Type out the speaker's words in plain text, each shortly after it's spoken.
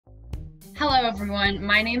Hello everyone,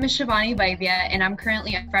 my name is Shivani Vaidya and I'm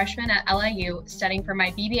currently a freshman at LIU studying for my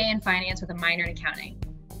BBA in finance with a minor in accounting.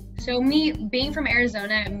 So me, being from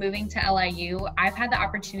Arizona and moving to LIU, I've had the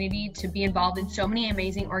opportunity to be involved in so many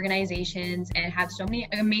amazing organizations and have so many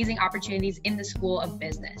amazing opportunities in the School of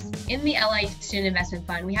Business. In the LIU Student Investment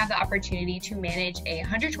Fund, we have the opportunity to manage a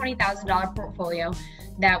 $120,000 portfolio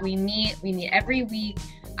that we meet every week.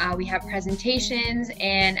 We have presentations,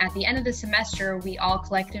 and at the end of the semester, we all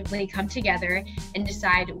collectively come together and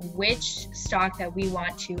decide which stock that we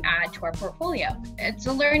want to add to our portfolio. It's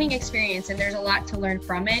a learning experience, and there's a lot to learn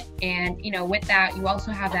from it. And, with that, you also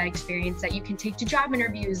have that experience that you can take to job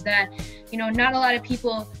interviews that, not a lot of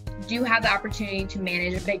people do have the opportunity to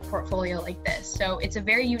manage a big portfolio like this. So it's a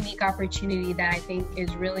very unique opportunity that I think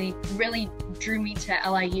is really drew me to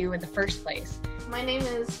LIU in the first place. My name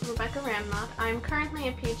is Rebecca Ramnott. I'm currently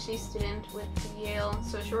a PhD student with the Yale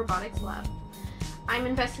Social Robotics Lab. I'm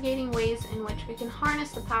investigating ways in which we can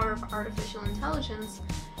harness the power of artificial intelligence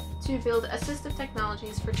to build assistive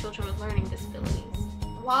technologies for children with learning disabilities.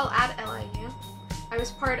 While at LIU, I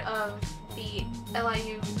was part of the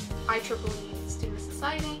LIU IEEE Student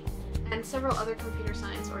Society and several other computer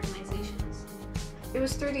science organizations. It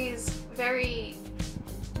was through these very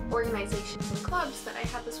organizations and clubs that I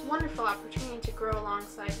had this wonderful opportunity to grow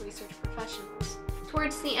alongside research professionals.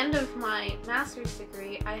 Towards the end of my master's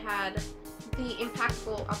degree, I had the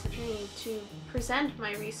impactful opportunity to present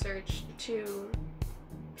my research to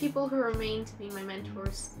people who remain to be my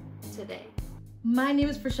mentors today. My name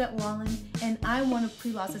is Frechette Wallen, and I'm one of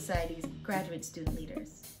Pre Law Society's graduate student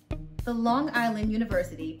leaders. The Long Island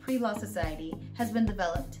University Pre Law Society has been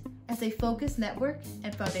developed as a focused network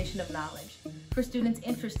and foundation of knowledge for students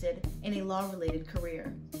interested in a law-related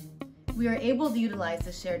career. We are able to utilize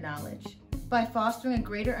this shared knowledge by fostering a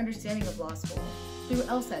greater understanding of law school through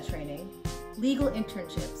LSAT training, legal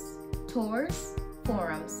internships, tours,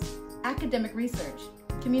 forums, academic research,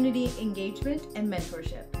 community engagement, and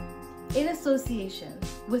mentorship. In association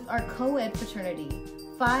with our co-ed fraternity,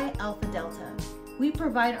 Phi Alpha Delta, we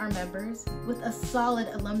provide our members with a solid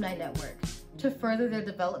alumni network to further their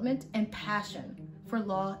development and passion for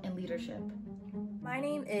law and leadership. My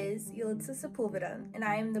name is Yulitsa Sepulveda, and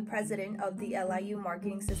I am the president of the LIU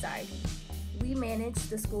Marketing Society. We manage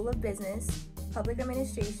the School of Business, Public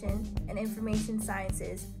Administration, and Information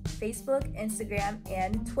Sciences, Facebook, Instagram,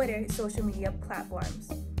 and Twitter social media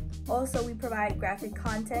platforms. Also, we provide graphic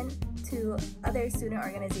content to other student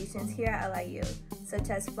organizations here at LIU,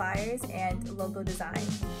 such as flyers and logo design.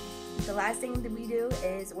 The last thing that we do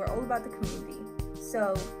is we're all about the community.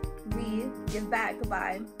 So we give back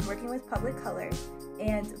by working with Public Color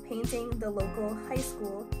and painting the local high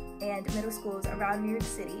school and middle schools around New York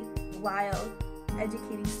City while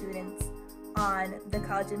educating students on the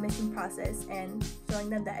college admission process and showing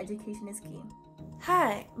them that education is key.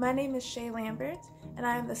 Hi, my name is Shay Lambert, and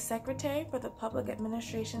I am the Secretary for the Public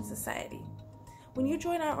Administration Society. When you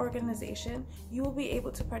join our organization, you will be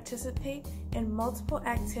able to participate in multiple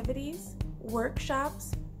activities,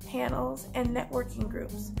 workshops, panels, and networking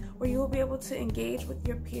groups where you will be able to engage with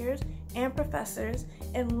your peers and professors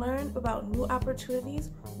and learn about new opportunities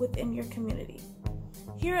within your community.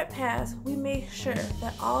 Here at PASS, we make sure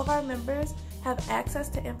that all of our members have access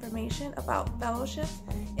to information about fellowships,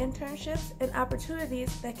 internships, and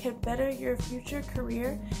opportunities that can better your future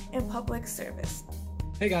career in public service.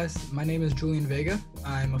 Hey guys, my name is Julian Vega.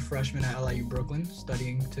 I'm a freshman at LIU Brooklyn,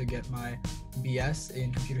 studying to get my BS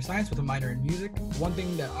in computer science with a minor in music. One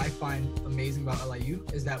thing that I find amazing about LIU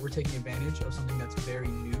is that we're taking advantage of something that's very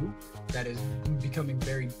new, that is becoming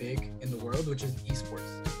very big in the world, which is eSports.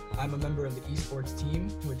 I'm a member of the eSports team,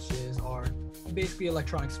 which is our basically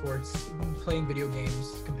electronic sports, playing video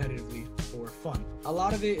games competitively for fun. A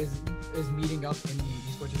lot of it is meeting up in the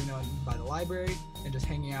eSports arena by the library and just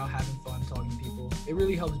hanging out, having fun, talking to people. It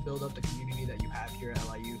really helps build up the community that you have here at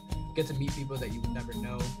LIU. Get to meet people that you would never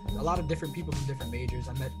know. A lot of different people from different majors.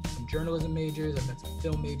 I met some journalism majors, I met some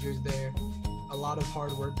film majors there. A lot of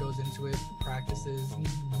hard work goes into it. Practices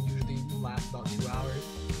usually last about 2 hours,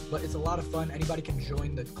 but it's a lot of fun. Anybody can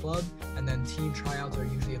join the club, and then team tryouts are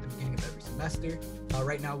usually at the beginning of every semester.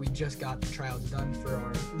 Right now we just got the tryouts done for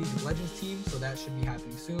our League of Legends team, so that should be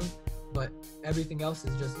happening soon. But everything else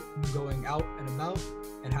is just going out and about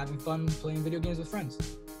and having fun playing video games with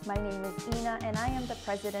friends. My name is Ina, and I am the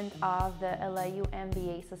president of the LIU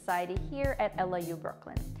MBA Society here at LIU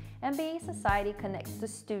Brooklyn. MBA Society connects the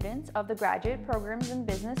students of the graduate programs in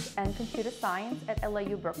business and computer science at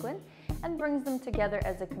LIU Brooklyn and brings them together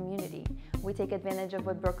as a community. We take advantage of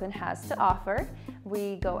what Brooklyn has to offer.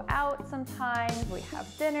 We go out sometimes, we have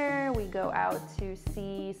dinner, we go out to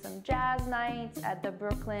see some jazz nights at the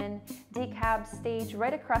Brooklyn Decab stage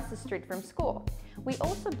right across the street from school. We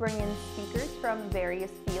also bring in speakers from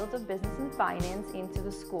various fields of business and finance into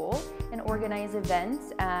the school and organize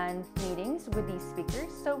events and meetings with these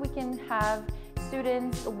speakers so we can have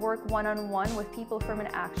students work one-on-one with people from an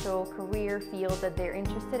actual career field that they're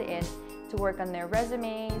interested in to work on their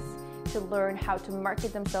resumes, to learn how to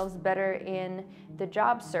market themselves better in the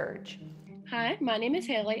job search. Hi, my name is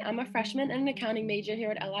Haley. I'm a freshman and an accounting major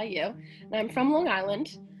here at LIU, and I'm from Long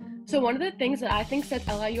Island. So one of the things that I think sets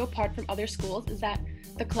LIU apart from other schools is that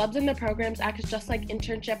the clubs and the programs act just like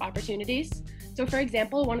internship opportunities. So for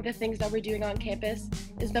example, one of the things that we're doing on campus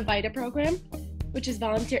is the VITA program, which is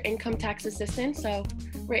volunteer income tax assistance. So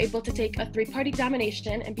we're able to take a 3-part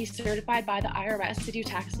examination and be certified by the IRS to do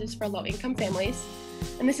taxes for low-income families.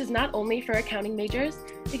 And this is not only for accounting majors,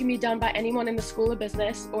 it can be done by anyone in the School of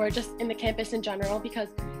Business or just in the campus in general, because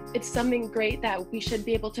it's something great that we should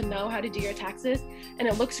be able to know how to do your taxes, and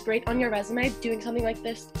it looks great on your resume doing something like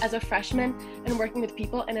this as a freshman and working with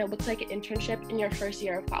people, and it looks like an internship in your first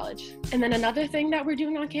year of college. And then another thing that we're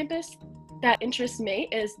doing on campus that interests me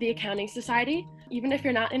is the Accounting Society. Even if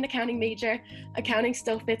you're not an accounting major, accounting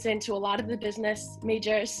still fits into a lot of the business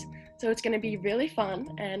majors, so it's going to be really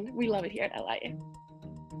fun, and we love it here at LIU.